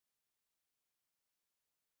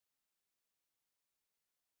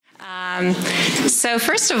So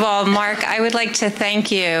first of all, Mark, I would like to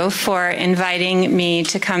thank you for inviting me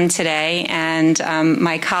to come today, and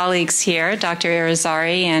my colleagues here, Dr.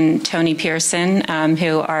 Irizarry and Tony Pearson,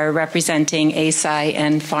 who are representing Eisai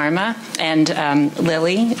and Pharma, and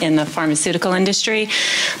Lilly in the pharmaceutical industry.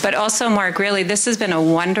 But also, Mark, really, this has been a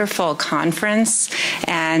wonderful conference,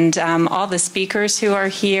 and all the speakers who are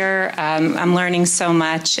here, I'm learning so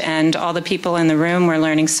much, and all the people in the room, we're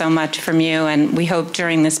learning so much from you, and we hope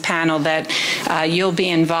during this panel that you'll be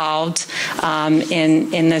involved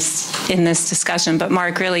in this discussion. But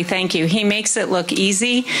Mark, really, thank you. He makes it look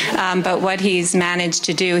easy, but what he's managed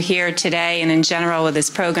to do here today and in general with this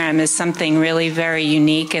program is something really very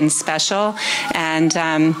unique and special. And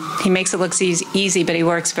he makes it look easy, but he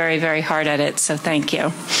works very, very hard at it. So thank you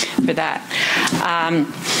for that.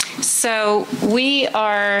 So we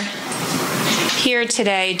are here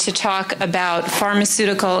today to talk about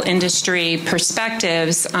pharmaceutical industry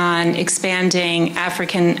perspectives on expanding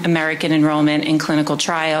African American enrollment in clinical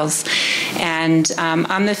trials. And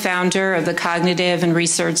I'm the founder of the Cognitive and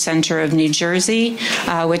Research Center of New Jersey,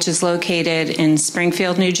 which is located in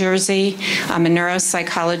Springfield, New Jersey. I'm a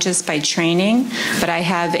neuropsychologist by training, but I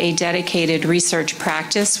have a dedicated research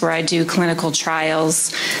practice where I do clinical trials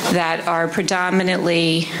that are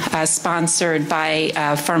predominantly sponsored by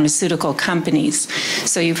pharmaceutical companies.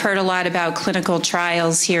 So you've heard a lot about clinical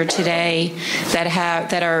trials here today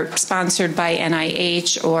that are sponsored by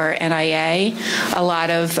NIH or NIA. A lot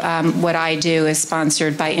of what I do is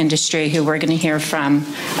sponsored by industry, who we're going to hear from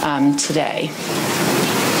today.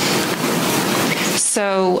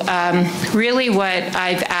 So really what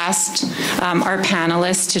I've asked our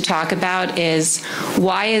panelists to talk about is,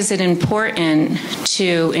 why is it important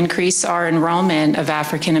to increase our enrollment of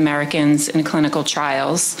African Americans in clinical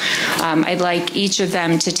trials? I'd like each of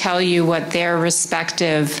them to tell you what their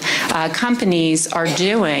respective companies are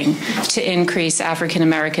doing to increase African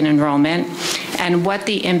American enrollment and what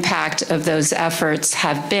the impact of those efforts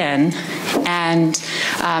have been. And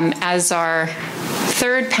as our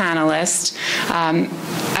third panelist,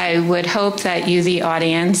 I would hope that you, the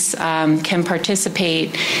audience, can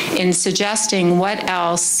participate in suggesting what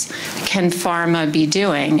else can pharma be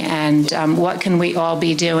doing, and what can we all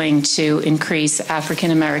be doing to increase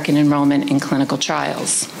African American enrollment in clinical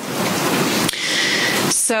trials.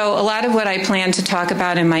 So a lot of what I plan to talk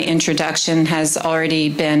about in my introduction has already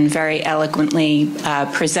been very eloquently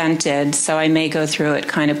presented, so I may go through it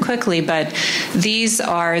kind of quickly, but these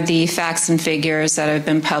are the facts and figures that have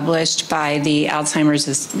been published by the Alzheimer's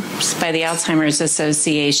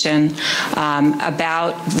Association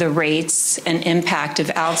about the rates and impact of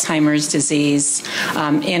Alzheimer's disease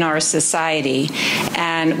in our society.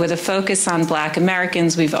 And with a focus on Black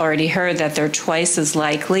Americans, we've already heard that they're twice as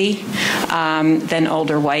likely than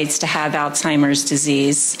older whites to have Alzheimer's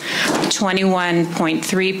disease.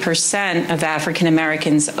 21.3% of African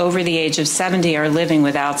Americans over the age of 70 are living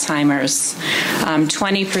with Alzheimer's.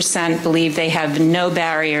 20% believe they have no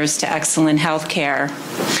barriers to excellent health care.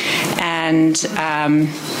 And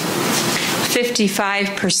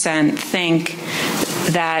 55% think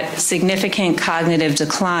that significant cognitive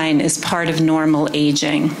decline is part of normal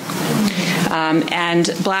aging.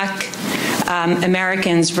 And Black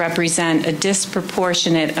Americans represent a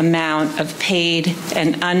disproportionate amount of paid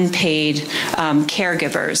and unpaid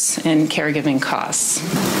caregivers and caregiving costs.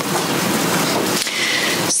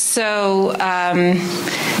 So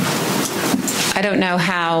I don't know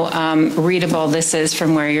how readable this is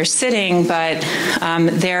from where you're sitting, but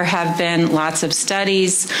there have been lots of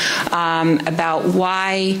studies about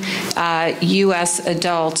why U.S.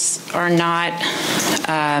 adults are not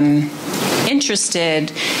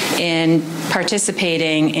interested in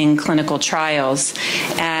participating in clinical trials.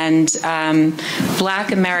 And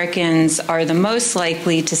Black Americans are the most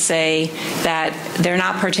likely to say that they're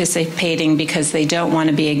not participating because they don't want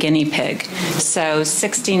to be a guinea pig. So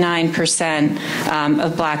 69%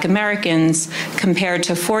 of Black Americans compared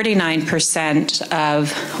to 49%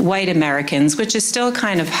 of white Americans, which is still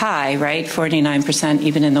kind of high, right? 49%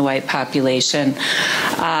 even in the white population.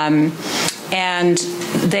 And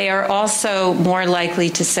they are also more likely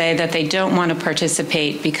to say that they don't want to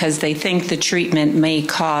participate because they think the treatment may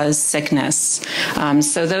cause sickness.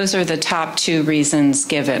 So those are the top two reasons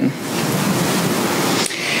given.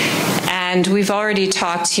 And we've already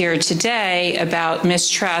talked here today about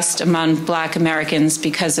mistrust among Black Americans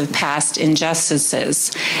because of past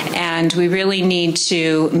injustices. And we really need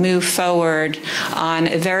to move forward on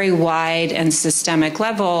a very wide and systemic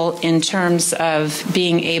level in terms of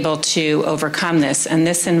being able to overcome this. And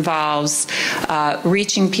this involves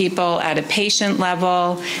reaching people at a patient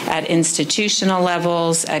level, at institutional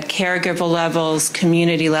levels, at caregiver levels,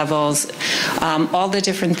 community levels, all the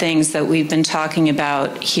different things that we've been talking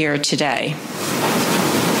about here today.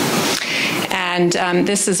 And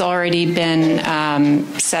this has already been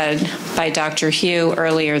said by Dr. Hugh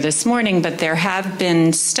earlier this morning, but there have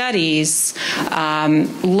been studies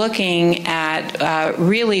looking at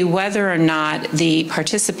really whether or not the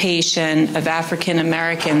participation of African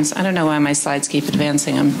Americans, I don't know why my slides keep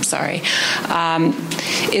advancing, I'm sorry,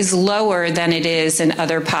 is lower than it is in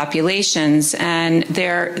other populations. And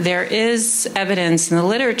there is evidence in the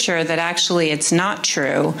literature that actually it's not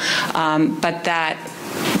true, but that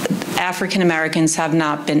African Americans have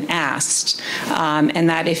not been asked, and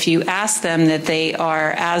that if you ask them, that they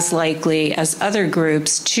are as likely as other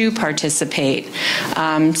groups to participate.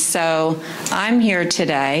 So I'm here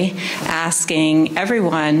today asking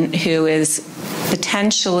everyone who is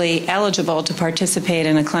potentially eligible to participate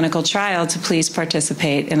in a clinical trial to please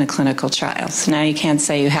participate in a clinical trial. So now you can't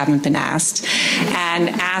say you haven't been asked. And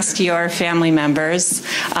ask your family members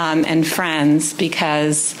and friends,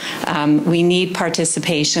 because we need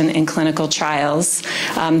participation in clinical trials.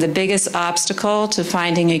 The biggest obstacle to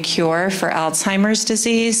finding a cure for Alzheimer's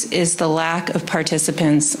disease is the lack of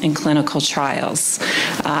participants in clinical trials.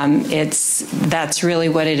 That's really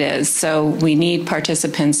what it is. So we need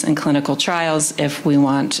participants in clinical trials if we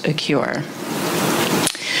want a cure.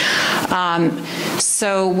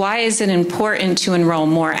 So why is it important to enroll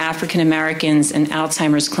more African Americans in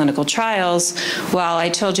Alzheimer's clinical trials? Well, I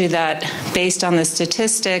told you that based on the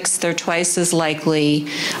statistics, they're twice as likely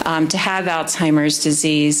to have Alzheimer's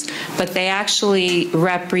disease, but they actually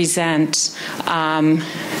represent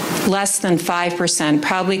less than 5%,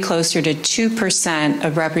 probably closer to 2%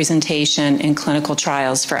 of representation in clinical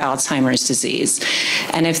trials for Alzheimer's disease.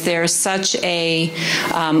 And if there's such a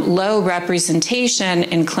low representation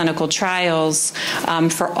in clinical trials,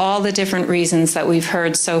 for all the different reasons that we've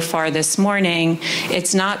heard so far this morning,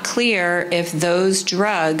 it's not clear if those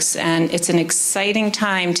drugs, and it's an exciting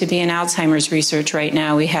time to be in Alzheimer's research right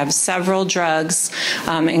now. We have several drugs,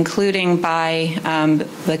 including by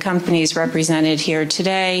the companies represented here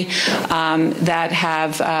today, that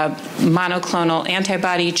have monoclonal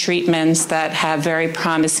antibody treatments that have very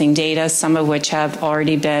promising data, some of which have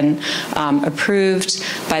already been approved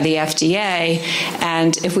by the FDA.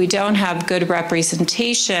 And if we don't have good representation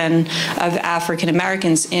of African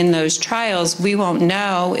Americans in those trials, we won't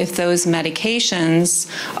know if those medications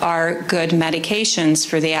are good medications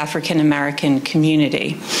for the African American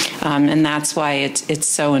community. And that's why it's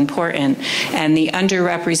so important. And the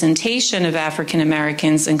underrepresentation of African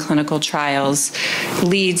Americans in clinical trials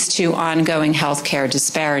leads to ongoing healthcare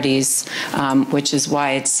disparities, which is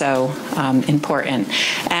why it's so important.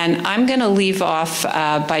 And I'm going to leave off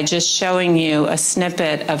by just showing you a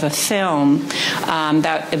snippet of a film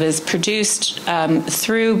that was produced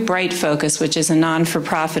through Bright Focus, which is a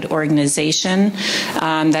non-for-profit organization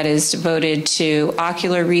that is devoted to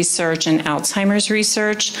ocular research and Alzheimer's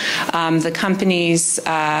research. The companies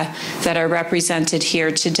that are represented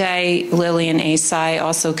here today, Lilly and Eisai,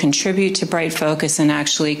 also contribute to Bright Focus and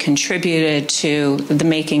actually contributed to the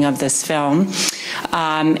making of this film.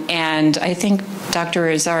 And I think Dr.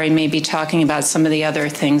 Irizarry may be talking about some of the other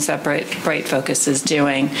things that Bright Focus is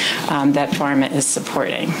doing that pharma is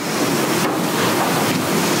supporting.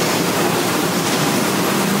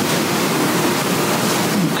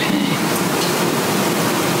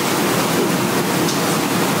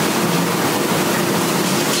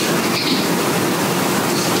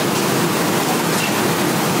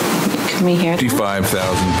 Can we hear that?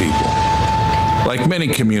 55,000 people. Like many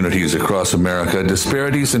communities across America,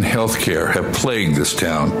 disparities in health care have plagued this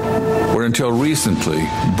town, where until recently,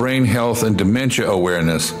 brain health and dementia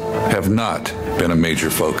awareness have not been a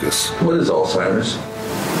major focus. What is Alzheimer's?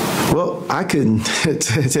 Well, I couldn't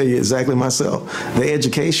tell you exactly myself. The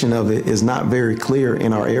education of it is not very clear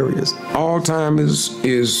in our areas. Alzheimer's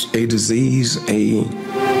is a disease, a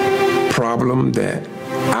problem that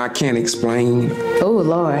I can't explain. Oh,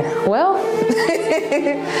 Lord. Well,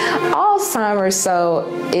 Alzheimer's,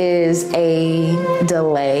 is a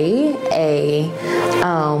delay, a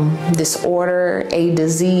disorder, a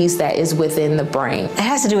disease that is within the brain. It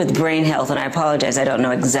has to do with brain health, and I apologize, I don't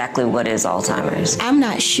know exactly what is Alzheimer's. I'm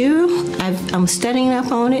not sure. I'm studying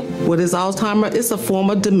up on it. What is Alzheimer's? It's a form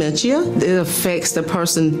of dementia. It affects the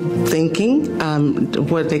person thinking,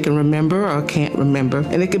 what they can remember or can't remember,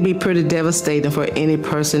 and it can be pretty devastating for any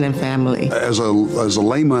person and family. As a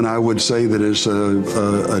layman, I would say that it's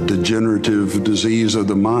a degenerative disease of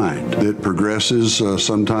the mind that progresses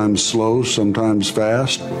sometimes slow, sometimes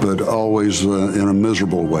fast, but always in a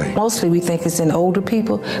miserable way. Mostly we think it's in older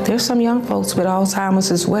people. There's some young folks with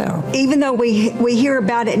Alzheimer's as well. Even though we hear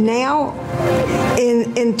about it now,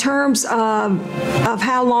 in terms of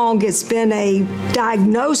how long it's been a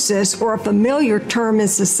diagnosis or a familiar term in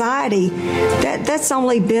society, that's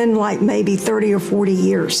only been like maybe 30 or 40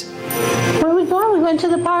 years. Where are we going? We went to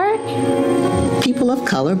the park? People of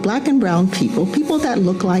color, black and brown people, people that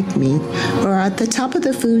look like me, are at the top of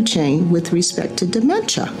the food chain with respect to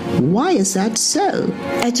dementia. Why is that so?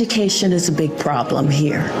 Education is a big problem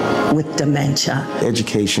here with dementia.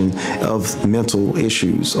 Education of mental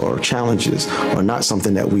issues or challenges are not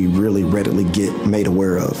something that we really readily get made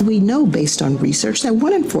aware of. We know based on research that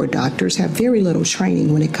 1 in 4 doctors have very little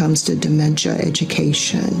training when it comes to dementia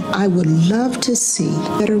education. I would love to see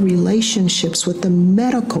better relationships with the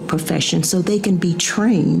medical profession so they can be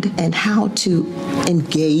trained in how to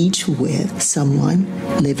engage with someone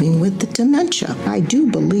living with the dementia. I do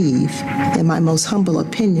believe, in my most humble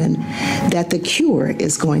opinion, that the cure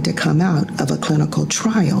is going to come out of a clinical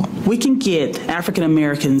trial. We can get African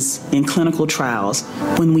Americans in clinical trials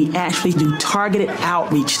when we actually do targeted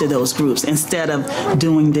outreach to those groups instead of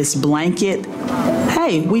doing this blanket.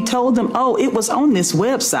 Hey, we told them, oh, it was on this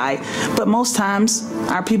website, but most times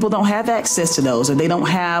our people don't have access to those, or they don't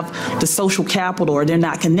have the social capital, or they're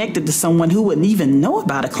not connected to someone who wouldn't even know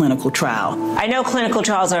about a clinical trial. I know clinical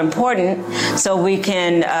trials are important so we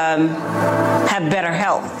can have better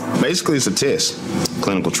health. Basically, it's a test.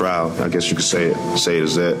 Clinical trial, I guess you could say it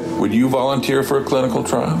as that. Would you volunteer for a clinical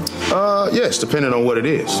trial? Yes, depending on what it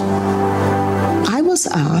is. I was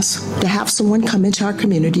asked to have someone come into our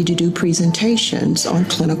community to do presentations on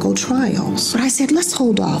clinical trials. But I said, let's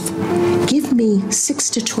hold off. Give me 6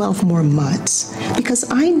 to 12 more months because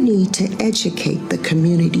I need to educate the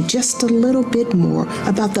community just a little bit more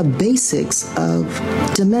about the basics of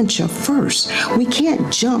dementia first. We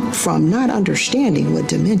can't jump from not understanding what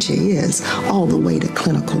dementia is all the way to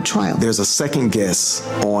clinical trial. There's a second guess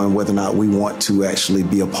on whether or not we want to actually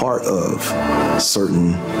be a part of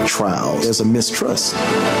certain trials. There's a mistrust. Okay.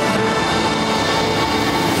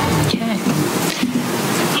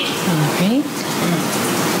 All right.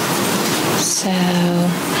 So,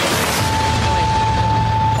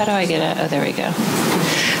 how do I get it? Oh, there we go.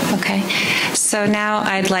 Okay. So now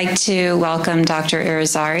I'd like to welcome Dr.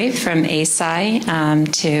 Irizarry from Eisai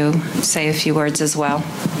to say a few words as well.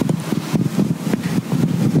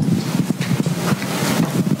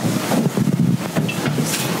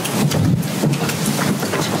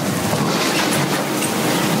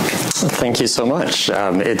 Thank you so much.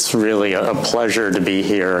 It's really a pleasure to be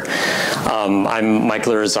here. I'm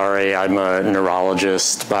Michael Irizarry. I'm a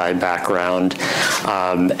neurologist by background.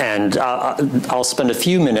 And I'll spend a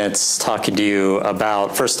few minutes talking to you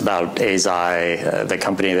about Eisai, the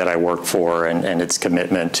company that I work for, and its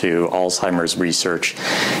commitment to Alzheimer's research.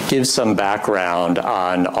 Give some background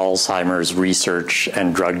on Alzheimer's research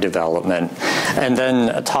and drug development. And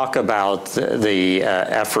then talk about the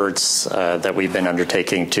efforts that we've been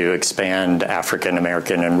undertaking to expand African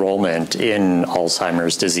American enrollment in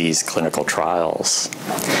Alzheimer's disease clinical trials.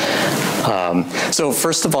 So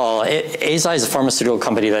first of all, Eisai is a pharmaceutical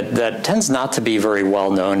company that tends not to be very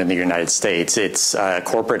well known in the United States. Its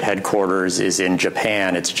corporate headquarters is in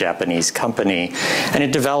Japan. It's a Japanese company, and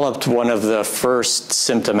it developed one of the first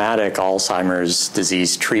symptomatic Alzheimer's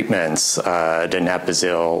disease treatments,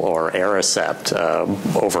 donepezil or Aricept,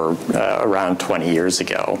 around 20 years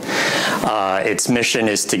ago. Its mission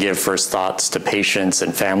is to give first thoughts to patients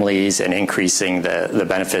and families and increasing the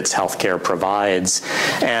benefits healthcare provides.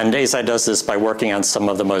 And Eisai does this by working on some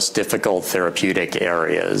of the most difficult therapeutic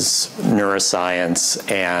areas,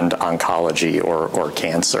 neuroscience and oncology or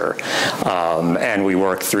cancer. And we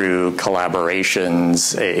work through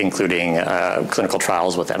collaborations, including clinical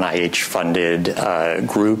trials with NIH-funded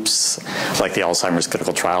groups like the Alzheimer's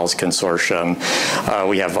Clinical Trials Consortium.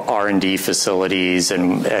 We have R&D facilities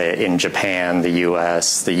in Japan, the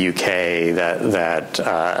US, the UK that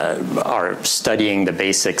are studying the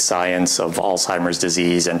basic science of Alzheimer's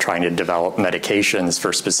disease and trying to develop medications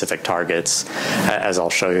for specific targets, as I'll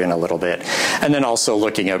show you in a little bit. And then also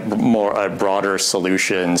looking at broader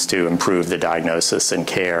solutions to improve the diagnosis and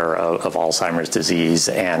care of Alzheimer's disease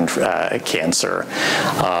and cancer.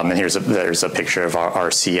 And there's a picture of our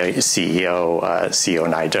CEO, CEO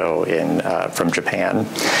Naito from Japan.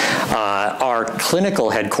 Our clinical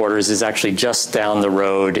headquarters is actually just down the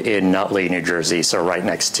road in Nutley, New Jersey, so right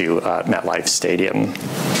next to MetLife Stadium.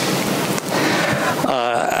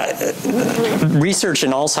 Research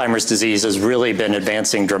in Alzheimer's disease has really been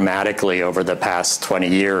advancing dramatically over the past 20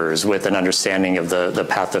 years with an understanding of the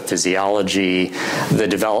pathophysiology, the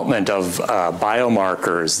development of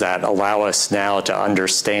biomarkers that allow us now to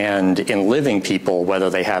understand in living people whether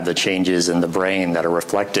they have the changes in the brain that are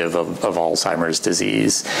reflective of Alzheimer's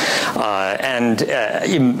disease.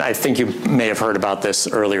 I think you may have heard about this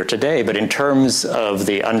earlier today, but in terms of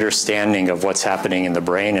the understanding of what's happening in the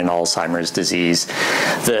brain in Alzheimer's disease,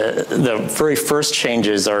 the very first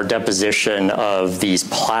changes are deposition of these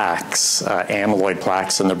plaques, amyloid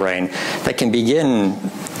plaques in the brain, that can begin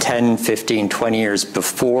 10, 15, 20 years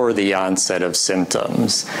before the onset of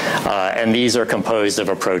symptoms. And these are composed of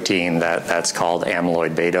a protein that's called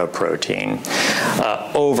amyloid beta protein.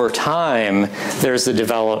 Over time, there's the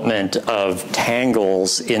development of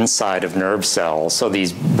tangles inside of nerve cells, so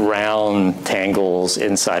these brown tangles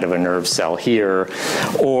inside of a nerve cell here,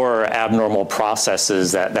 or abnormal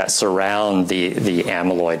processes that surround the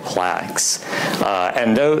amyloid plaques.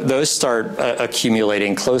 And those start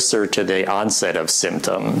accumulating closer to the onset of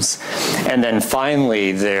symptoms. And then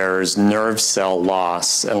finally, there's nerve cell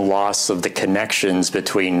loss and loss of the connections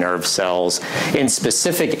between nerve cells in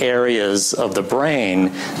specific areas of the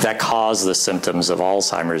brain that cause the symptoms of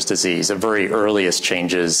Alzheimer's disease. The very earliest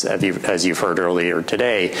changes, as you've heard earlier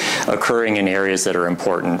today, occurring in areas that are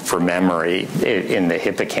important for memory in the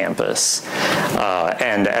hippocampus.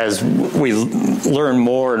 And as we learn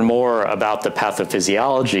more and more about the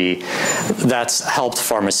pathophysiology, that's helped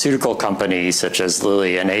pharmaceutical companies such as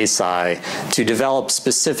Lilly and Eisai to develop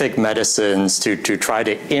specific medicines to try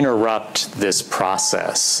to interrupt this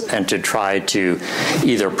process and to try to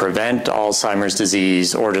either prevent Alzheimer's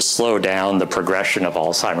disease or to slow down the progression of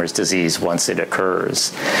Alzheimer's disease once it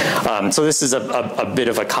occurs. So this is a bit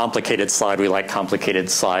of a complicated slide. We like complicated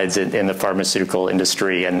slides in the pharmaceutical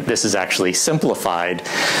industry, and this is actually simplified,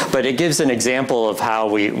 but it gives an example of how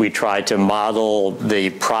we try to model the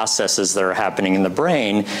processes that are happening in the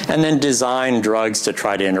brain and then design drugs to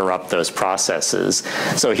try to interrupt those processes.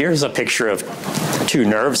 So here's a picture of two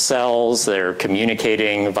nerve cells. They're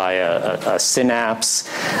communicating via a synapse.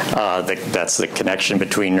 That's the connection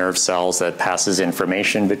between nerve cells that passes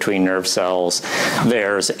information between nerve cells.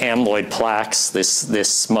 There's amyloid plaques, this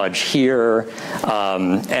smudge here,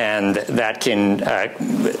 and that can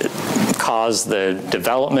cause the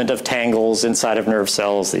development of tangles inside of nerve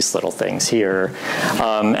cells, these little things here.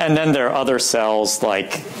 And then there are other cells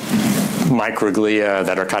like microglia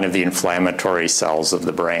that are kind of the inflammatory cells of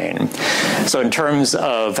the brain. So in terms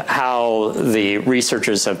of how the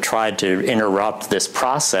researchers have tried to interrupt this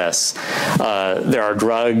process, there are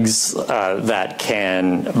drugs that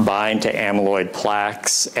can bind to amyloid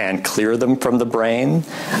plaques and clear them from the brain.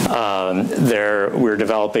 We're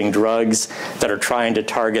developing drugs that are trying to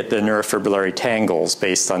target the neurofibrillary tangles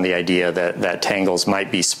based on the idea that tangles might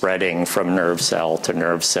be spreading from nerve cell to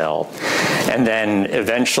nerve cell. And then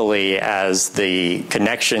eventually, as the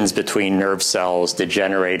connections between nerve cells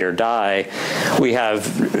degenerate or die, we have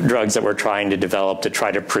drugs that we're trying to develop to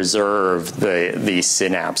try to preserve these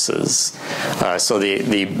synapses. So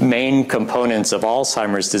the main components of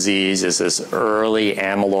Alzheimer's disease is this early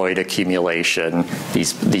amyloid accumulation,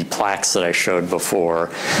 the plaques that I showed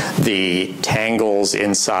before, the tangles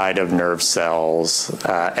inside of nerve cells,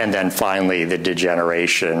 and then finally the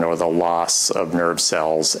degeneration or the loss of nerve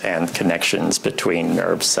cells and connections between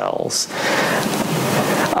nerve cells.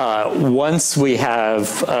 Once we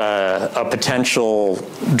have a potential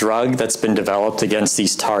drug that's been developed against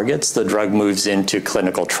these targets, the drug moves into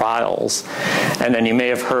clinical trials. And then you may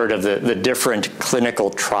have heard of the different clinical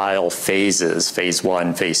trial phases. Phase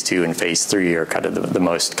 1, phase 2, and phase 3 are kind of the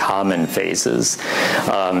most common phases.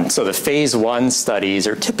 So the phase 1 studies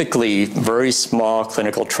are typically very small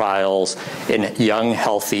clinical trials in young,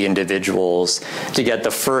 healthy individuals to get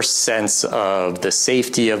the first sense of the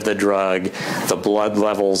safety of the drug, the blood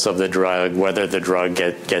levels levels of the drug, whether the drug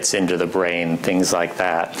gets into the brain, things like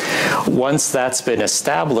that. Once that's been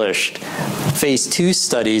established, phase 2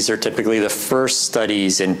 studies are typically the first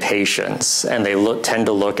studies in patients, and they tend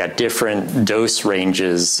to look at different dose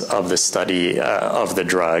ranges of the study of the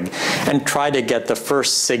drug and try to get the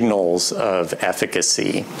first signals of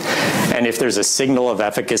efficacy. And if there's a signal of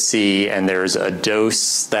efficacy and there's a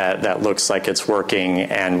dose that looks like it's working,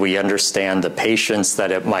 and we understand the patients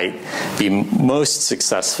that it might be most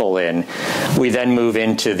successful in, we then move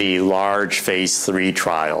into the large phase 3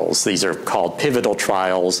 trials. These are called pivotal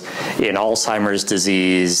trials. In Alzheimer's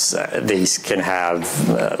disease, these can have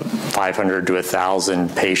 500 to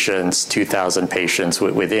 1,000 patients, 2,000 patients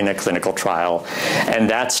within a clinical trial, and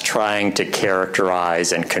that's trying to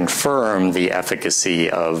characterize and confirm the efficacy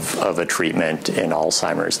of a treatment in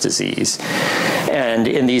Alzheimer's disease. And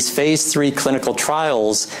in these phase 3 clinical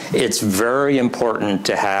trials, it's very important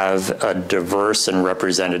to have a diverse and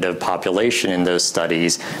representative population in those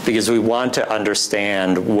studies, because we want to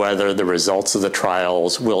understand whether the results of the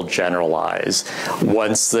trials will generalize.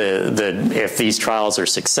 Once if these trials are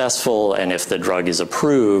successful and if the drug is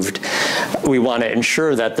approved, we want to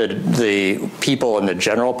ensure that the people in the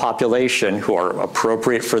general population who are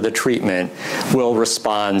appropriate for the treatment will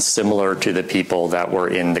respond similar to the people that were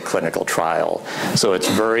in the clinical trial. So it's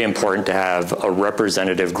very important to have a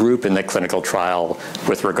representative group in the clinical trial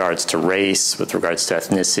with regards to race, with regards to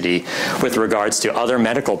ethnicity, with regards to other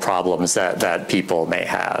medical problems that people may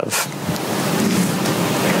have.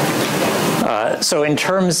 So in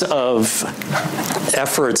terms of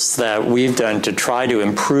efforts that we've done to try to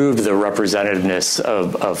improve the representativeness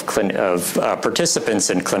of participants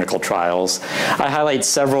in clinical trials, I highlight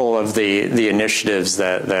several of the initiatives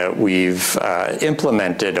that we've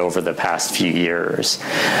implemented over the past few years.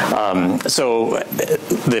 So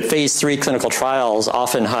the phase 3 clinical trials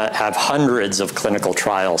often have hundreds of clinical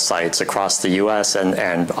trial sites across the U.S.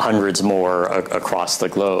 and hundreds more across the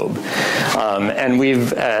globe. And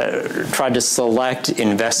we've tried to select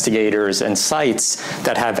investigators and sites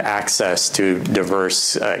that have access to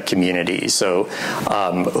diverse communities, so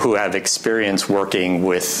who have experience working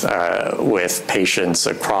with patients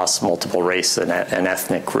across multiple race and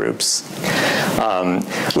ethnic groups.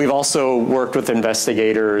 We've also worked with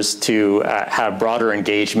investigators to have broader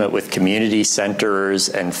engagement with community centers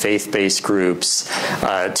and faith-based groups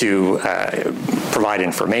to provide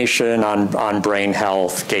information on brain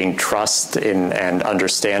health, gain trust in and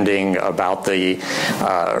understanding about the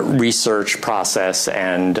research process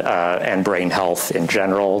and brain health in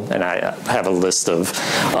general. And I have a list of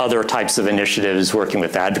other types of initiatives working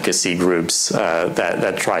with advocacy groups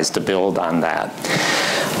that tries to build on that.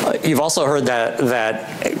 You've also heard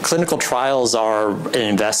that clinical trials are an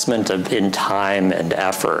investment in time and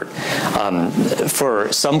effort.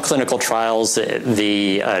 For some clinical trials,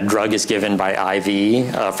 the drug is given by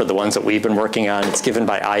IV. For the ones that we've been working on, it's given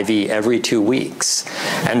by IV every 2 weeks.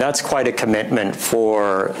 And that's quite a commitment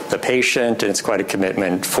for the patient, and it's quite a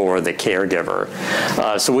commitment for the caregiver.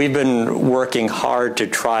 So we've been working hard to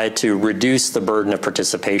try to reduce the burden of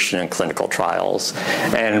participation in clinical trials.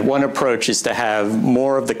 And one approach is to have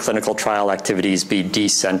more of the clinical trial activities be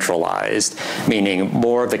decentralized, meaning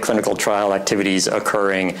more of the clinical trial activities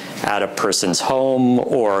occurring at a person's home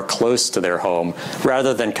or close to their home,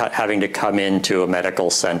 rather than having to come into a medical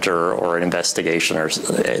center or an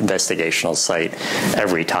investigational site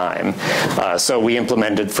every time. So we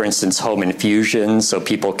implemented, for instance, home infusions, so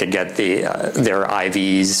people could get their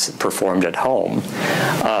IVs performed at home.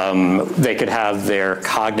 They could have their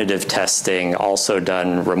cognitive testing also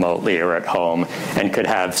done remotely or at home, and could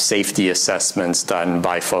have safety assessments done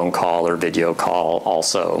by phone call or video call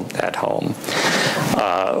also at home.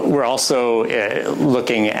 We're also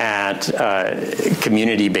looking at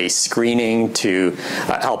community-based screening to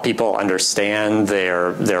help people understand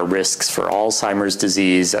their risks for Alzheimer's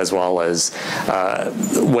disease, as well as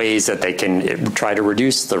ways that they can try to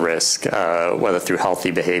reduce the risk, whether through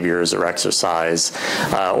healthy behaviors or exercise,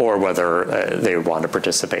 or whether they want to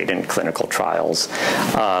participate in clinical trials.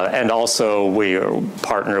 And also we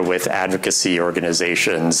partner with advocacy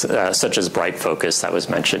organizations such as Bright Focus that was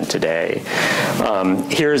mentioned today.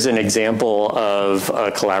 Here's an example of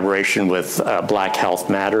a collaboration with Black Health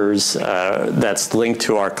Matters that's linked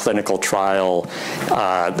to our clinical trial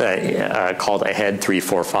called AHEAD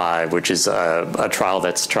 345, which is a trial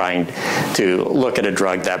that's trying to look at a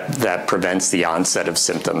drug that prevents the onset of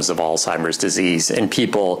symptoms of Alzheimer's disease in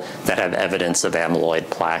people that have evidence of amyloid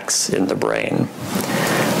plaques in the brain.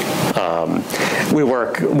 We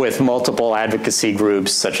work with multiple advocacy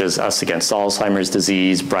groups such as Us Against Alzheimer's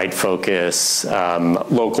Disease, Bright Focus,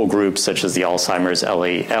 local groups such as the Alzheimer's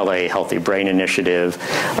LA Healthy Brain Initiative,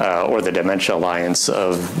 or the Dementia Alliance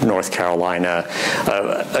of North Carolina,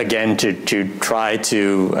 again, to try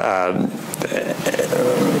to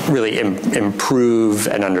really improve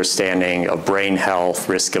an understanding of brain health,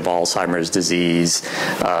 risk of Alzheimer's disease,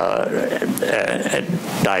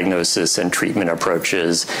 diagnosis and treatment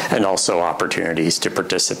approaches, and also opportunities to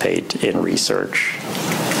participate in research.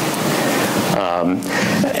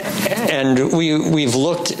 And we've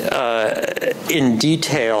looked in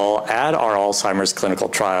detail at our Alzheimer's clinical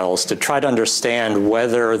trials to try to understand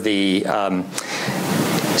whether the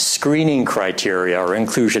screening criteria or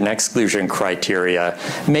inclusion-exclusion criteria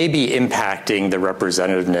may be impacting the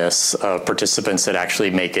representativeness of participants that actually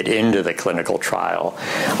make it into the clinical trial.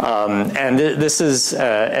 And this is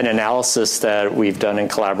an analysis that we've done in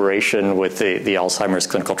collaboration with the Alzheimer's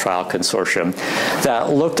Clinical Trial Consortium that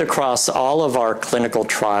looked across all of our clinical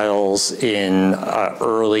trials in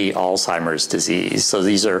early Alzheimer's disease. So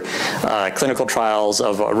these are clinical trials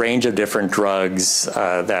of a range of different drugs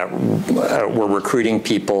that were recruiting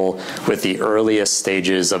people with the earliest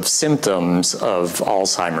stages of symptoms of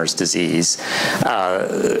Alzheimer's disease.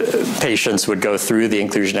 Patients would go through the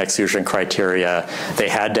inclusion-exclusion criteria. They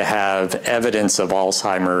had to have evidence of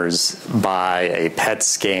Alzheimer's by a PET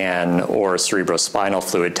scan or a cerebrospinal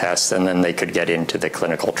fluid test, and then they could get into the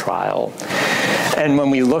clinical trial. And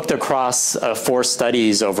when we looked across 4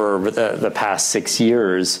 studies over the past 6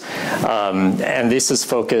 years, and this is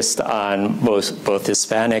focused on both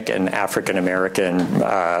Hispanic and African American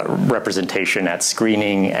representation at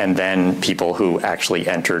screening, and then people who actually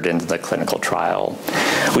entered into the clinical trial.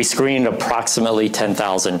 We screened approximately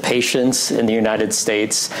 10,000 patients in the United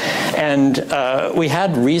States, and we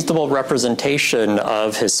had reasonable representation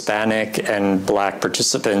of Hispanic and Black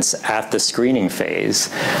participants at the screening phase.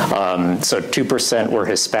 So 2% were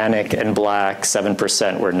Hispanic and Black,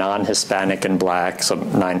 7% were non-Hispanic and Black, so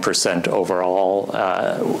 9% overall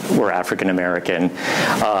were African American,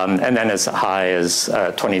 and then as high as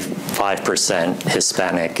 25%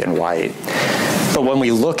 Hispanic and white. But when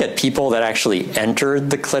we look at people that actually entered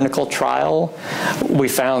the clinical trial, we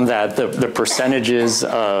found that the percentages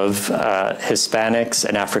of Hispanics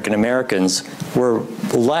and African Americans were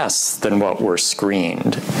less than what were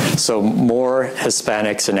screened. So more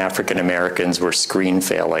Hispanics and African Americans were screen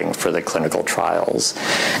failing for the clinical trials.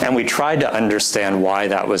 And we tried to understand why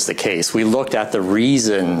that was the case. We looked at the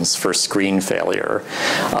reasons for screen failure,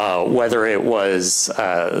 whether it was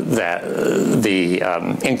that the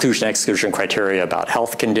inclusion-exclusion criteria about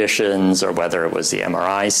health conditions, or whether it was the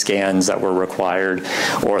MRI scans that were required,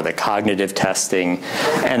 or the cognitive testing.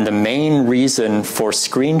 And the main reason for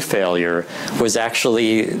screen failure was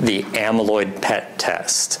actually the amyloid PET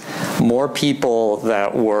test. More people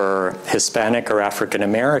that were Hispanic or African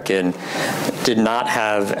American did not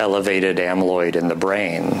have elevated amyloid in the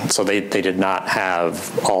brain, so they did not have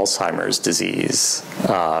Alzheimer's disease.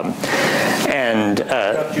 And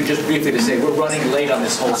you just briefly to say we're running late on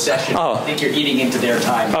this whole session. Oh. I think you're eating into their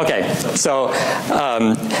time. Okay, so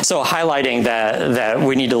highlighting that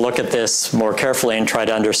we need to look at this more carefully and try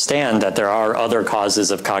to understand that there are other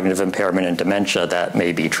causes of cognitive impairment and dementia that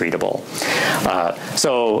may be treatable.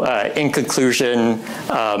 In conclusion,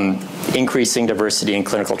 increasing diversity in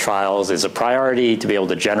clinical trials is a priority to be able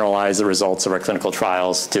to generalize the results of our clinical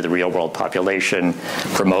trials to the real-world population,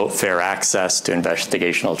 promote fair access to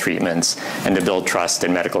investigational treatments, and to build trust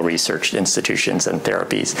in medical research institutions and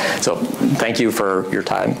therapies. So thank you for your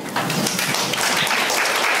time.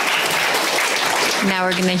 Now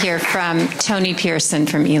we're going to hear from Tony Pearson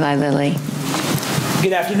from Eli Lilly.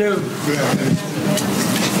 Good afternoon. Good afternoon.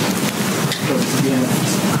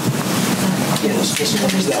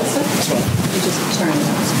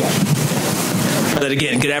 That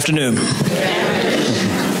again. Good afternoon.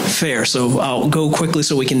 Fair. So I'll go quickly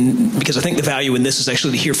so we can, because I think the value in this is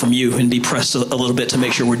actually to hear from you and be pressed a little bit to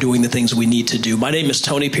make sure we're doing the things we need to do. My name is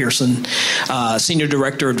Tony Pearson, Senior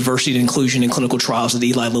Director of Diversity and Inclusion in Clinical Trials at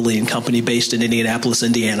Eli Lilly and Company based in Indianapolis,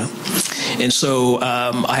 Indiana. And so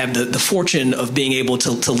I have the fortune of being able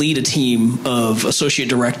to lead a team of associate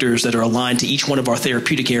directors that are aligned to each one of our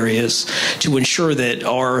therapeutic areas to ensure that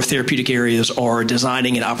our therapeutic areas are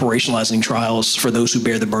designing and operationalizing trials for those who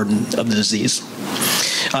bear the burden of the disease.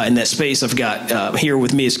 In that space, I've got here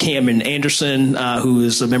with me is Cameron Anderson, who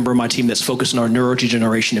is a member of my team that's focused on our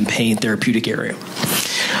neurodegeneration and pain therapeutic area.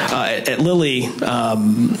 At Lilly,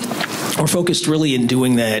 We're focused really in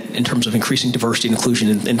doing that in terms of increasing diversity and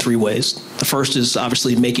inclusion in three ways. The first is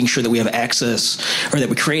obviously making sure that we have access, or that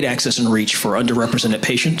we create access and reach for underrepresented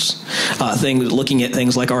patients. Looking at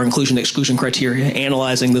things like our inclusion-exclusion criteria,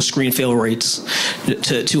 analyzing the screen fail rates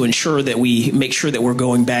to ensure that we make sure that we're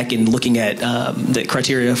going back and looking at the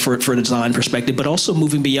criteria for a design perspective, but also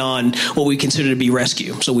moving beyond what we consider to be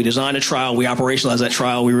rescue. So we design a trial, we operationalize that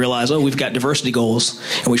trial, we realize, oh, we've got diversity goals,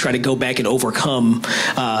 and we try to go back and overcome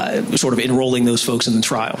sort of enrolling those folks in the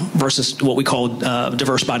trial, versus what we call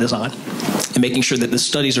diverse by design, and making sure that the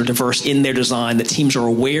studies are diverse in their design, that teams are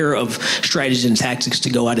aware of strategies and tactics to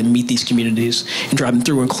go out and meet these communities and drive them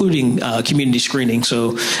through, including community screening.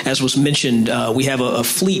 So as was mentioned, we have a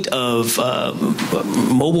fleet of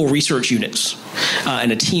mobile research units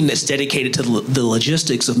and a team that's dedicated to the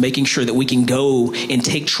logistics of making sure that we can go and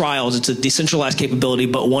take trials. It's a decentralized capability,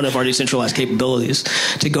 but one of our decentralized capabilities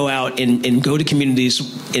to go out and go to communities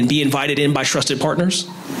and be invited in by trusted partners,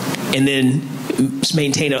 and then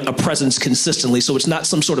maintain a presence consistently. So it's not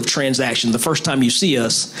some sort of transaction. The first time you see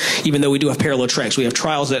us, even though we do have parallel tracks, we have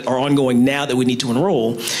trials that are ongoing now that we need to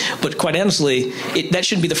enroll. But quite honestly, that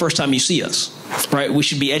shouldn't be the first time you see us, right? We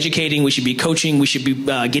should be educating, we should be coaching, we should be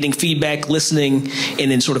getting feedback, listening, and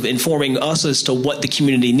then sort of informing us as to what the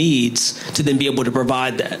community needs to then be able to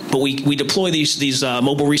provide that. But we deploy these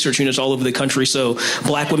mobile research units all over the country. So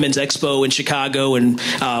Black Women's Expo in Chicago and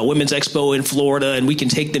Women's Expo in Florida, and we can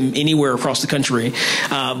take them anywhere across the country.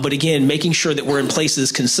 But again, making sure that we're in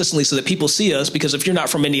places consistently so that people see us, because if you're not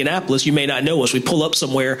from Indianapolis, you may not know us. We pull up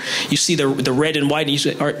somewhere, you see the red and white, and you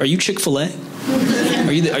say, are you Chick-fil-A?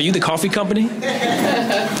 Are you the coffee company?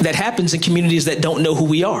 That happens in communities that don't know who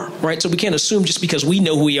we are, right? So we can't assume just because we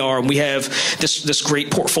know who we are and we have this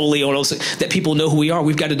great portfolio and all this, that people know who we are.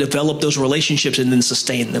 We've got to develop those relationships and then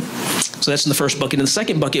sustain them. So that's in the first bucket. In the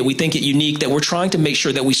second bucket, we think it unique that we're trying to make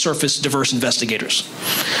sure that we surface diverse investigators,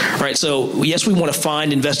 right? So yes, we want to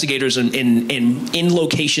find investigators in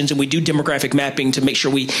locations, and we do demographic mapping to make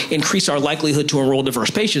sure we increase our likelihood to enroll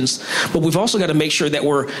diverse patients, but we've also got to make sure that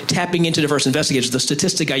we're tapping into diverse investigators. The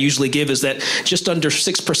statistic I usually give is that just under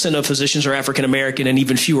 6% of physicians are African American and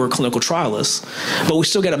even fewer clinical trialists, but we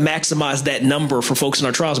still got to maximize that number for folks in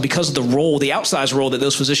our trials because of the role, the outsized role that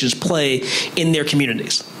those physicians play in their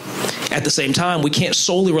communities. At the same time, we can't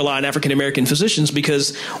solely rely on African American physicians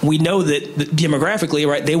because we know that demographically,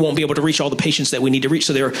 right, they won't be able to reach all the patients that we need to reach.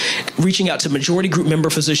 So they're reaching out to majority group member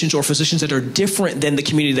physicians or physicians that are different than the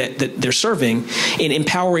community that they're serving, and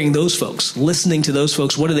empowering those folks, listening to those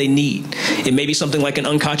folks. What do they need? It may be something like an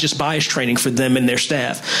unconscious bias training for them and their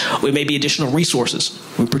staff. It may be additional resources.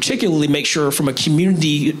 We particularly make sure from a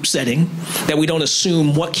community setting that we don't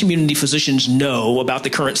assume what community physicians know about the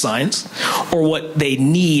current science or what they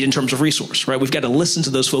need in terms of resource, right? We've got to listen to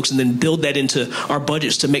those folks and then build that into our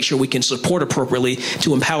budgets to make sure we can support appropriately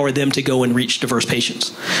to empower them to go and reach diverse patients.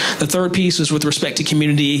 The third piece is with respect to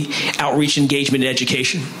community outreach, engagement, and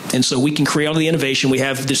education. And so we can create all the innovation. We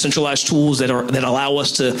have decentralized tools that allow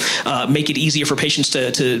us to make it easier for patients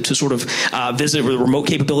to sort of visit with remote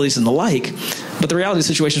capabilities and the like. But the reality of the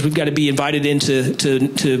situation is we've got to be invited into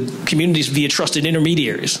to communities via trusted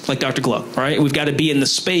intermediaries like Dr. Glow, right? We've got to be in the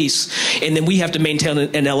space, and then we have to maintain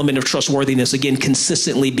an element of trustworthiness, again,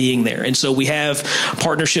 consistently being there. And so we have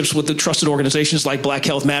partnerships with the trusted organizations like Black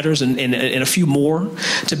Health Matters and a few more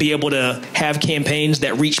to be able to have campaigns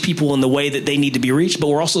that reach people in the way that they need to be reached. But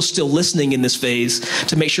we're also still listening in this phase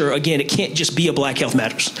to make sure, again, it can't just be a Black Health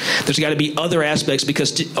Matters. There's got to be other aspects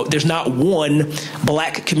because there's not one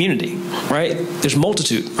Black community, right? There's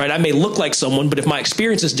multitude, right? I may look like someone, but if my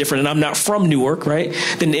experience is different and I'm not from Newark, right,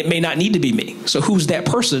 then it may not need to be me. So who's that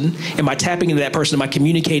person? Am I tapping into that person? Am I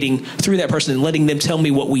communicating through that person and letting them tell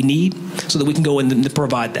me what we need so that we can go in and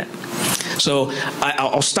provide that? So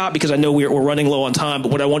I'll stop because I know we're running low on time,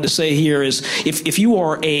 but what I want to say here is if you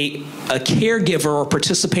are a caregiver or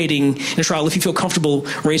participating in a trial, if you feel comfortable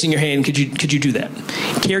raising your hand, could you do that?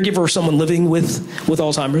 Caregiver or someone living with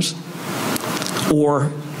Alzheimer's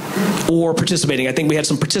or participating. I think we had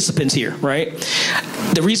some participants here, right?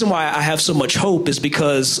 The reason why I have so much hope is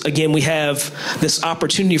because, again, we have this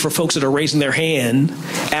opportunity for folks that are raising their hand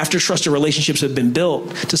after trusted relationships have been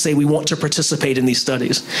built to say we want to participate in these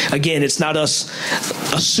studies. Again, it's not us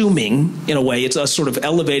assuming, in a way, it's us sort of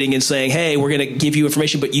elevating and saying, hey, we're going to give you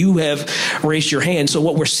information, but you have raised your hand. So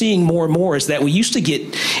what we're seeing more and more is that we used to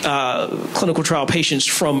get clinical trial patients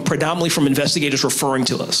predominantly from investigators referring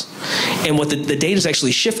to us. And what the data is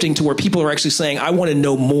actually shifting to where people are actually saying, I want to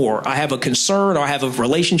know more. I have a concern or I have a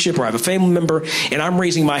relationship or I have a family member and I'm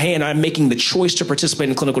raising my hand, I'm making the choice to participate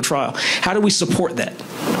in a clinical trial. How do we support that?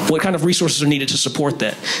 What kind of resources are needed to support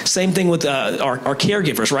that? Same thing with our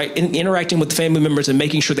caregivers, right? Interacting with family members and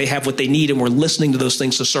making sure they have what they need, and we're listening to those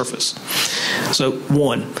things to surface. So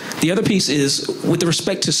one. The other piece is with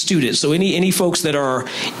respect to students. So any folks that are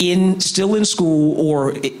still in school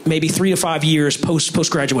or maybe 3 to 5 years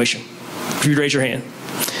post-graduation, if you'd raise your hand.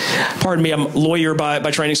 Pardon me, I'm a lawyer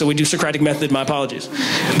by training, so we do Socratic method, my apologies.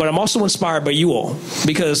 But I'm also inspired by you all,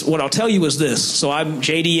 because what I'll tell you is this. So I'm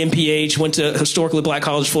JD, MPH, went to historically black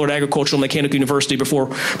college, Florida Agricultural and Mechanical University before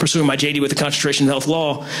pursuing my JD with a concentration in health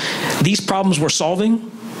law. These problems we're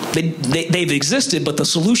solving, they've existed, but the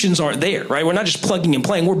solutions aren't there, right? We're not just plugging and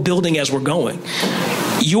playing, we're building as we're going.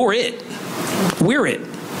 You're it. We're it,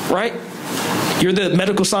 right? You're the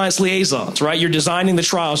medical science liaisons, right? You're designing the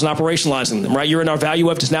trials and operationalizing them, right? You're in our value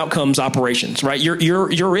evidence and outcomes operations, right?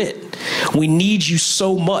 You're it. We need you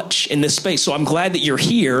so much in this space. So I'm glad that you're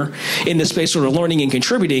here in this space sort of learning and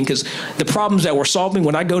contributing, because the problems that we're solving,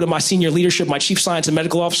 when I go to my senior leadership, my chief science and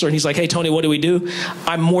medical officer, and he's like, hey, Tony, what do we do?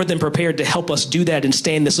 I'm more than prepared to help us do that and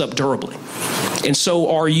stand this up durably. And so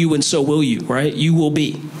are you, and so will you, right? You will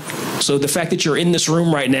be. So the fact that you're in this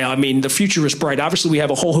room right now, I mean, the future is bright. Obviously, we have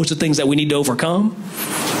a whole host of things that we need to overcome.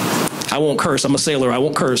 I won't curse. I'm a sailor. I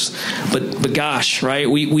won't curse. But gosh, right?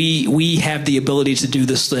 We have the ability to do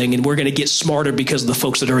this thing, and we're going to get smarter because of the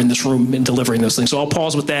folks that are in this room and delivering those things. So I'll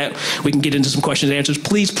pause with that. We can get into some questions and answers.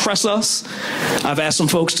 Please press us. I've asked some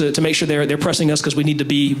folks to make sure they're pressing us, because we need to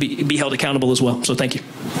be held accountable as well. So thank you.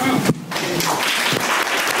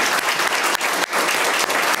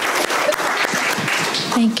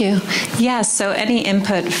 Thank you. Yes, so any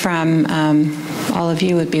input from all of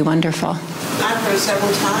you would be wonderful. I've heard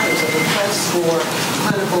several times a request for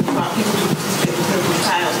clinical people to participate in clinical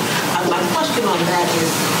trials. My question on that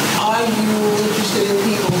is, are you interested in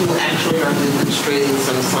people who actually are demonstrating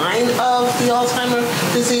some sign of the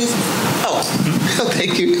Alzheimer's disease? Oh,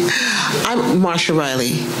 thank you. I'm Marsha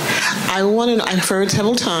Riley. I've heard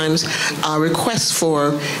several times requests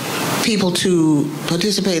for people to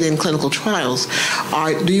participate in clinical trials.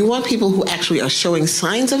 Do you want people who actually are showing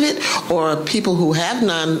signs of it, or people who have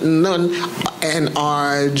none and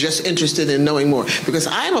are just interested in knowing more? Because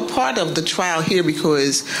I'm a part of the trial here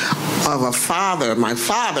because of my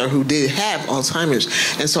father who did have Alzheimer's,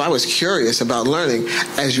 and so I was curious about learning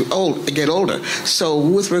as you get older. So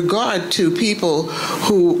with regard to people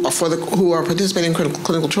who are participating in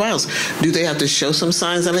clinical trials, do they have to show some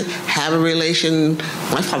signs of it, have a relation?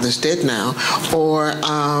 My father's dead now, or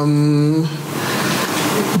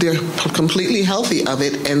they're completely healthy of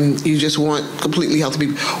it, and you just want completely healthy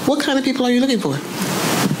people. What kind of people are you looking for?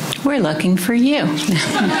 We're looking for you.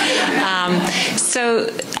 So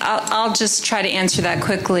I'll just try to answer that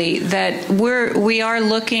quickly. That we are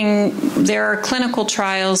looking. There are clinical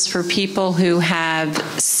trials for people who have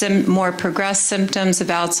more progressed symptoms of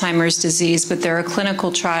Alzheimer's disease, but there are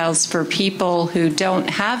clinical trials for people who don't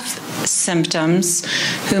have symptoms,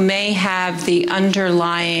 who may have the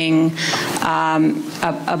underlying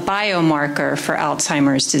a biomarker for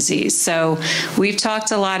Alzheimer's disease. So we've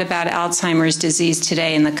talked a lot about Alzheimer's disease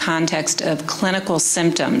today in the context of clinical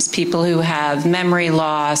symptoms, people who have memory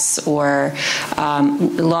loss or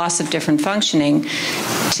loss of different functioning.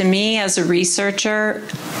 To me, as a researcher,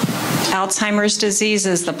 Alzheimer's disease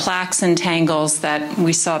is the plaques and tangles that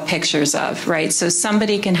we saw pictures of, right? So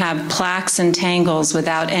somebody can have plaques and tangles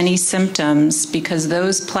without any symptoms because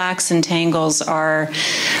those plaques and tangles are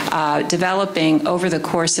developing over the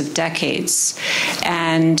course of decades.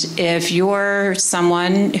 And if you're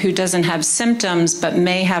someone who doesn't have symptoms but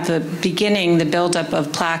may have the buildup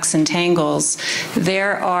of plaques and tangles,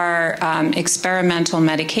 there are experimental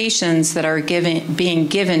medications that are being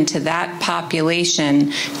given to that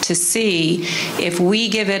population to see if we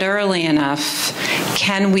give it early enough,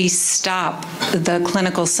 can we stop the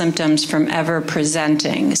clinical symptoms from ever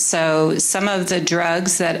presenting? So some of the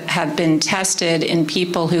drugs that have been tested in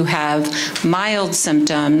people who have mild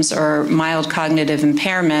symptoms or mild cognitive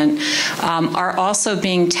impairment are also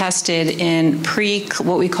being tested in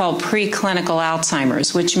what we call preclinical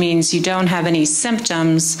Alzheimer's, which means you don't have any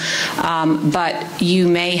symptoms, but you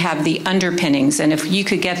may have the underpinnings. And if you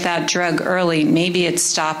could get that drug early, maybe it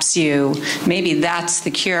stops you. Maybe that's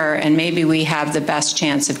the cure, and maybe we have the best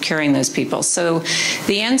chance of curing those people. So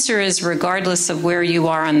the answer is, regardless of where you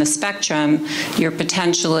are on the spectrum, you're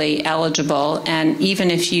potentially eligible. And even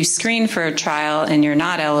if you screen for a trial and you're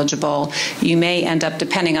not eligible, you may end up up,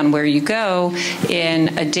 depending on where you go, in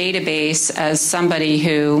a database as somebody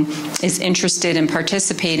who is interested in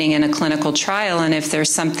participating in a clinical trial, and if there's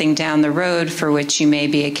something down the road for which you may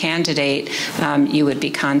be a candidate, you would be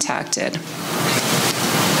contacted.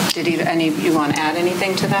 Did any of you want to add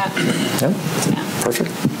anything to that? Yeah.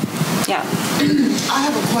 Perfect. Yeah. I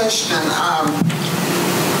have a question.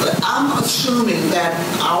 I'm assuming that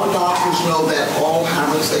our doctors know that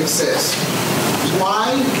Alzheimer's exists.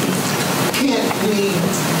 Why can't we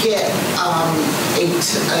get an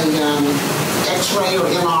X-ray or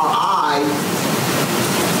MRI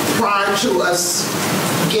prior to us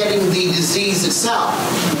getting the disease itself,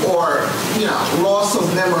 or loss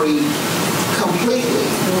of memory completely?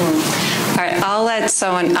 All right, I'll let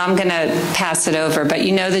someone, I'm going to pass it over, but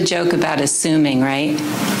you know the joke about assuming, right?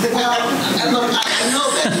 Well, I know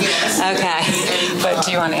that, yes. Okay, but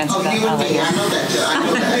do you want to answer that? You and me, I know that.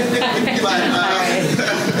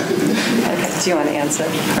 Okay, do you want to answer?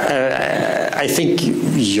 I think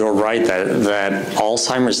you're right that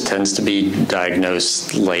Alzheimer's tends to be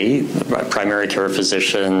diagnosed late. Primary care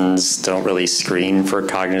physicians don't really screen for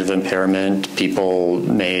cognitive impairment. People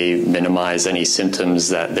may minimize any symptoms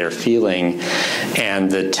that they're feeling,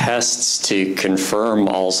 and the tests to confirm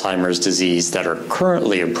Alzheimer's disease that are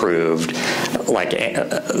currently approved,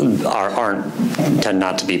 tend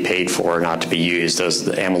not to be paid for, not to be used. Those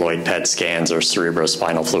amyloid PET scans or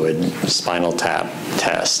cerebrospinal fluid spinal tap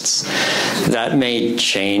tests. That may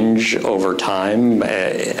change over time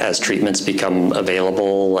as treatments become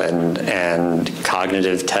available and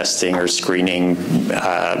cognitive testing or screening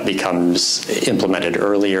becomes implemented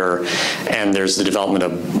earlier, and there's the development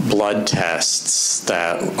of blood tests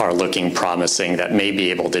that are looking promising that may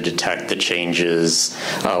be able to detect the changes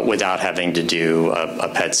without having to do a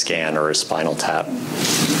PET scan or a spinal tap.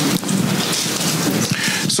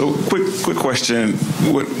 So, quick question: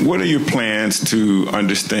 What are your plans to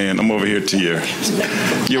understand? I'm over here to you.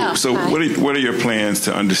 So, what are your plans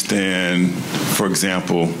to understand, for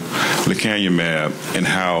example, lecanemab and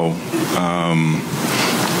how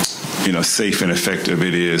safe and effective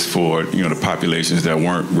it is for the populations that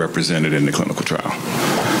weren't represented in the clinical trial?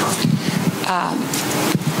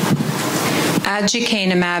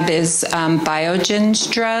 Aducanumab is Biogen's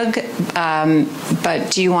drug,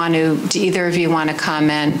 but do either of you want to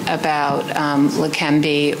comment about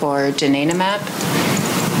Leqembi or donanemab?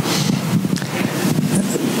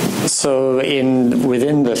 So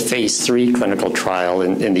within the phase 3 clinical trial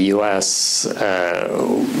in the U.S.,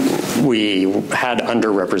 we had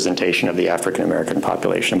underrepresentation of the African American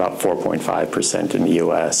population, about 4.5% in the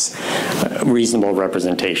U.S., reasonable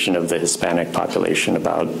representation of the Hispanic population,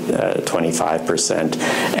 about 25%.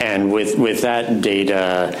 And with that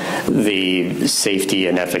data, the safety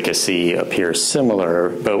and efficacy appear similar,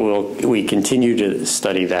 but we continue to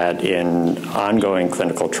study that in ongoing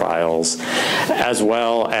clinical trials, as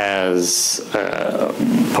well as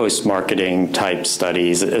post-marketing type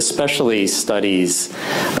studies, especially studies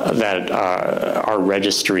that are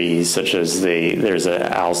registries, such as there's a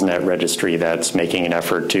ALZNet registry that's making an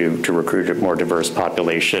effort to recruit a more diverse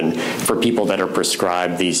population for people that are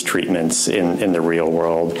prescribed these treatments in the real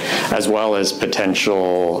world, as well as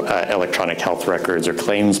potential electronic health records or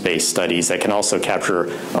claims-based studies that can also capture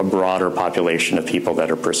a broader population of people that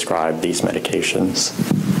are prescribed these medications.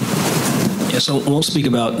 Yeah, so I won't speak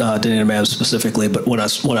about donanemab specifically, but what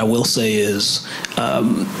I will say is,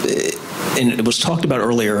 and it was talked about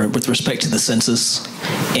earlier with respect to the census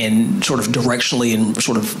and sort of directionally, and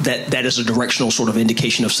sort of that is a directional sort of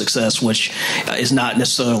indication of success, which is not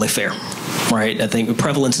necessarily fair, right? I think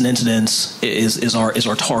prevalence and incidence is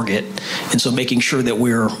our target, and so making sure that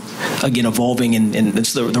we're again evolving, and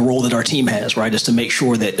it's the role that our team has, right, is to make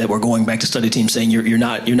sure that we're going back to study teams saying you're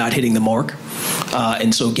not hitting the mark,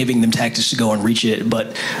 and so giving them tactics to go and reach it.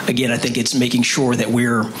 But again, I think it's making sure that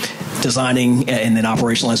we're designing and then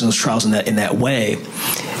operationalizing those trials in that way.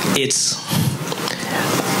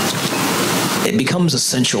 It becomes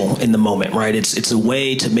essential in the moment, right? It's a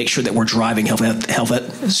way to make sure that we're driving health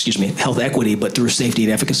equity, but through safety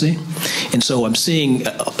and efficacy. And so I'm seeing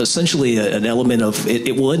essentially an element of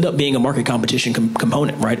it will end up being a market competition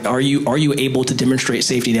component, right? Are you able to demonstrate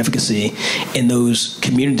safety and efficacy in those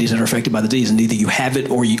communities that are affected by the disease, and either you have it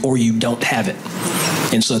or you don't have it.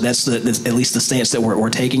 And so that's at least the stance that we're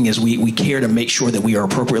taking, is we care to make sure that we are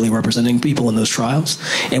appropriately representing people in those trials,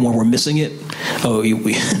 and when we're missing it,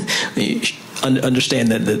 we understand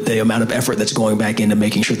that the amount of effort that's going back into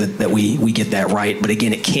making sure that we get that right. But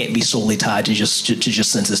again, it can't be solely tied to just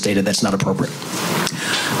census data. That's not appropriate.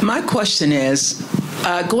 My question is,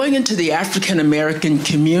 Going into the African American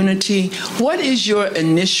community, what is your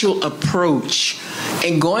initial approach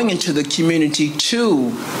in going into the community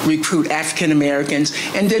to recruit African Americans?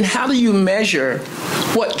 And then how do you measure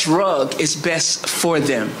what drug is best for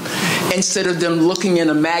them? Instead of them looking in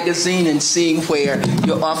a magazine and seeing where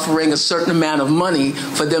you're offering a certain amount of money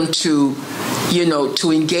for them to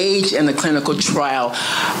engage in a clinical trial,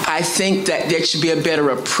 I think that there should be a better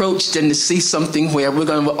approach than to see something where we're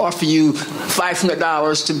going to offer you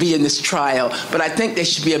 $500 to be in this trial. But I think there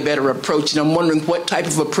should be a better approach, and I'm wondering what type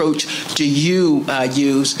of approach do you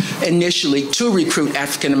use initially to recruit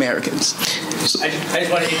African Americans? I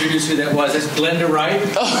just want to introduce who that was. That's Glenda Wright.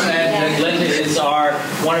 And Glenda is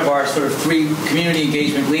one of our sort of 3 community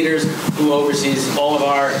engagement leaders who oversees all of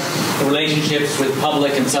our relationships with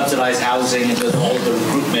public and subsidized housing and does all of the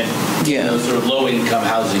recruitment, sort of low-income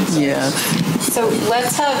housing. So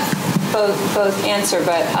let's have both answer,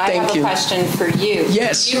 but I have a question for you.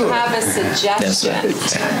 Yes, Do you have a suggestion?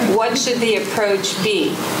 What should the approach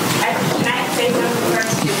be? Can I say something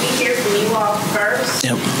first? Can we hear from you all first?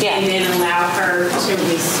 And then allow her to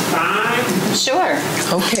respond? Sure.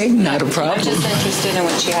 Okay, not a problem. I'm just interested in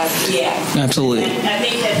what she has to say. Absolutely. I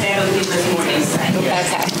think that'll give us more insight.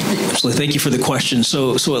 Okay. Absolutely. Thank you for the question.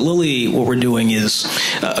 So at Lilly, what we're doing is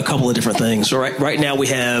a couple of different things. So right now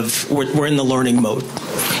we're in the learning mode.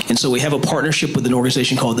 And so we have a partnership with an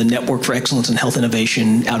organization called the Network for Excellence in Health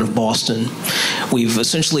Innovation out of Boston. We've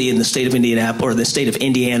essentially in the state of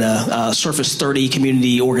Indiana surfaced 30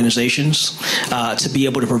 community organizations to be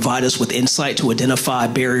able to provide us with insight to identify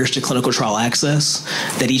barriers to clinical trial access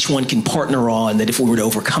that each one can partner on, that if we were to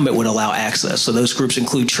overcome it would allow access. So those groups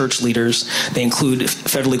include church leaders, they include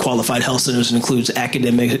federally qualified health centers, it includes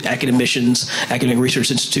academicians, academic research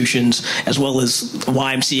institutions, as well as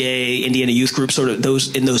YMCA, Indiana Youth Group, sort of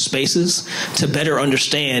those in those spaces to better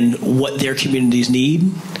understand what their communities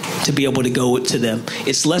need to be able to go to them.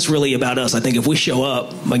 It's less really about us. I think if we show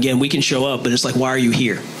up, again, we can show up, but it's like, why are you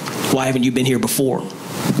here? Why haven't you been here before?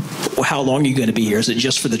 How long are you going to be here? Is it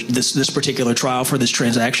just for this particular trial, for this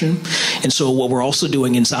transaction? And so what we're also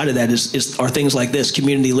doing inside of that are things like this,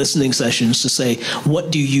 community listening sessions to say,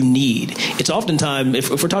 what do you need? It's oftentimes, if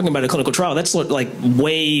we're talking about a clinical trial, that's like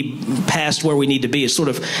way past where we need to be. It's sort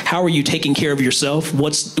of, how are you taking care of yourself?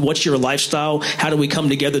 What's your lifestyle? How do we come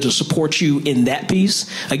together to support you in that piece?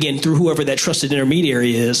 Again, through whoever that trusted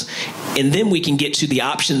intermediary is. And then we can get to the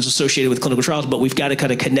options associated with clinical trials, but we've got to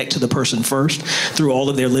kind of connect to the person first through all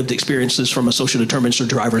of their lived experiences from a social determinants or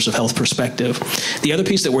drivers of health perspective. The other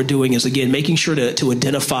piece that we're doing is, again, making sure to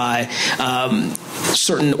identify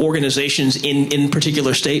certain organizations in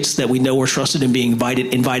particular states that we know are trusted and being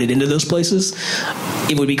invited into those places.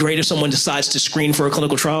 It would be great if someone decides to screen for a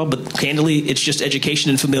clinical trial, but candidly, it's just education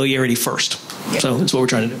and familiarity first. So that's what we're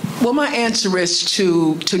trying to do. Well, my answer is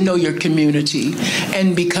to know your community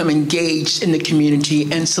and become engaged in the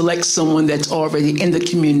community and select someone that's already in the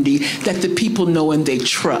community that the people know and they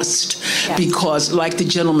trust. Yes. Because like the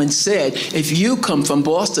gentleman said, if you come from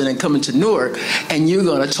Boston and come into Newark and you're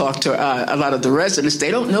going to talk to a lot of the residents,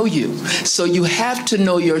 they don't know you. So you have to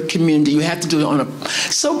know your community. You have to do it on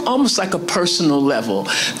almost like a personal level.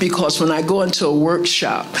 Because when I go into a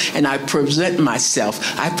workshop and I present myself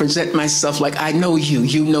like I know you,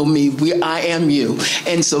 you know me, I am you.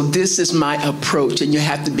 And so this is my approach, and you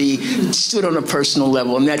have to be stood on a personal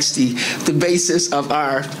level, and that's the basis of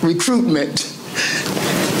our recruitment.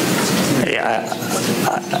 Yeah,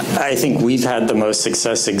 I think we've had the most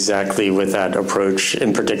success exactly with that approach,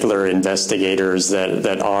 in particular investigators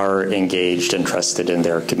that are engaged and trusted in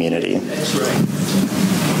their community. That's right.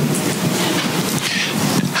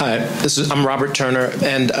 Hi, I'm Robert Turner,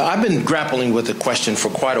 and I've been grappling with the question for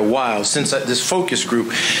quite a while since this focus group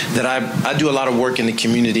that I do a lot of work in the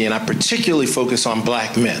community, and I particularly focus on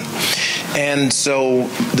black men. And so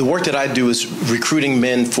the work that I do is recruiting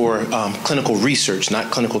men for clinical research, not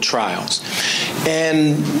clinical trials.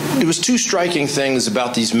 And there was two striking things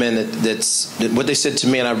about these men that's what they said to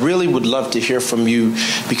me, and I really would love to hear from you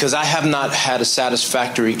because I have not had a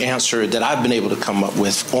satisfactory answer that I've been able to come up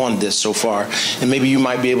with on this so far, and maybe you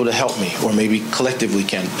might be able to help me, or maybe collectively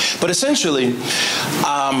can. But essentially,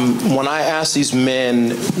 when I ask these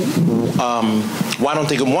men,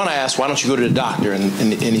 I asked, why don't you go to the doctor? And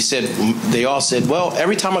he said, they all said, well,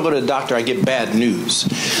 every time I go to the doctor, I get bad news.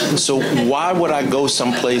 So why would I go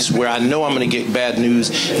someplace where I know I'm going to get bad news,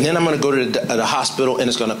 and then I'm going to go to the hospital, and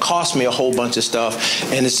it's going to cost me a whole bunch of stuff,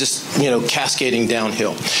 and it's just, cascading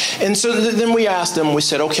downhill. And so then we asked them, we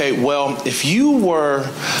said, okay, well, if you were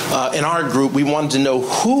in our group, we wanted to know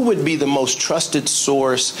who would be the most trusted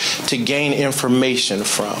source to gain information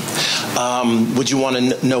from. Would you want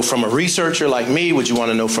to know from a researcher like me? Would you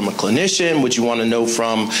want to know from a clinician? Would you want to know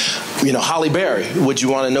from, Holly Berry? Would you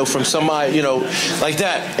want to know from somebody, like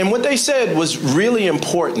that? And what they said was really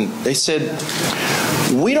important. They said,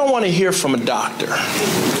 we don't want to hear from a doctor.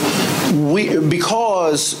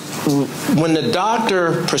 Because when the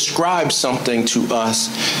doctor prescribes something to us,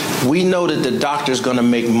 we know that the doctor's going to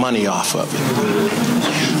make money off of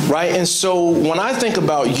it. Right? And so when I think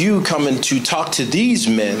about you coming to talk to these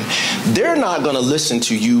men, they're not going to listen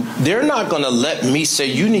to you. They're not going to let me say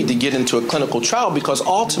you need to get into a clinical trial, because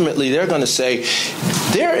ultimately they're going to say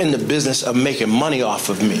they're in the business of making money off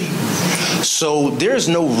of me. So there's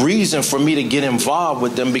no reason for me to get involved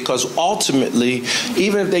with them, because ultimately,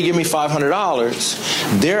 even if they give me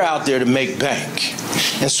 $500, they're out there to make bank.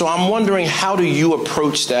 And so I'm wondering, how do you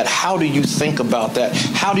approach that? How do you think about that?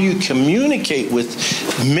 How do you communicate with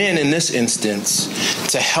men in this instance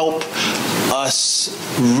to help us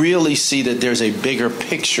really see that there's a bigger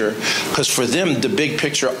picture? Because for them, the big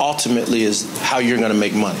picture ultimately is how you're going to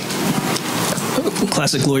make money.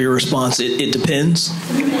 Classic lawyer response, it depends.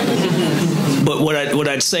 But what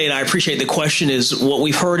I'd say, and I appreciate the question, is what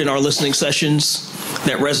we've heard in our listening sessions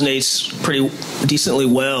that resonates pretty decently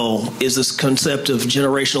well is this concept of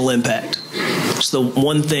generational impact. So the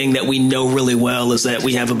one thing that we know really well is that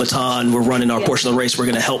we have a baton, we're running our portion of the race, we're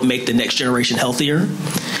going to help make the next generation healthier.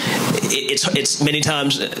 It's many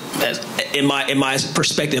times, in my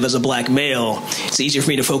perspective as a black male, it's easier for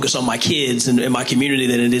me to focus on my kids and my community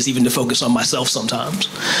than it is even to focus on myself sometimes.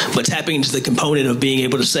 But tapping into the component of being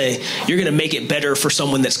able to say, you're going to make it better for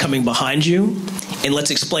someone that's coming behind you, and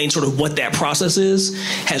let's explain sort of what that process is,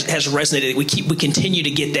 has resonated. We continue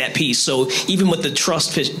to get that piece. So even with the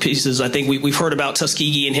trust pieces, I think we've heard about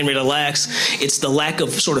Tuskegee and Henrietta Lacks. It's the lack of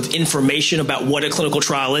sort of information about what a clinical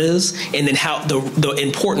trial is, and then how the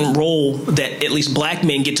important role that at least black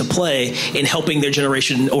men get to play in helping their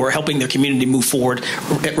generation or helping their community move forward.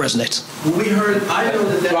 It resonates. We heard. I know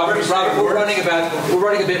that. Robert, we're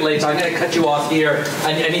running a bit late, so I'm going to cut you off here.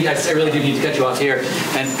 I really do need to cut you off here.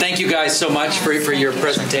 And thank you guys so much for your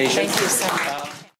presentation. Thank you so much.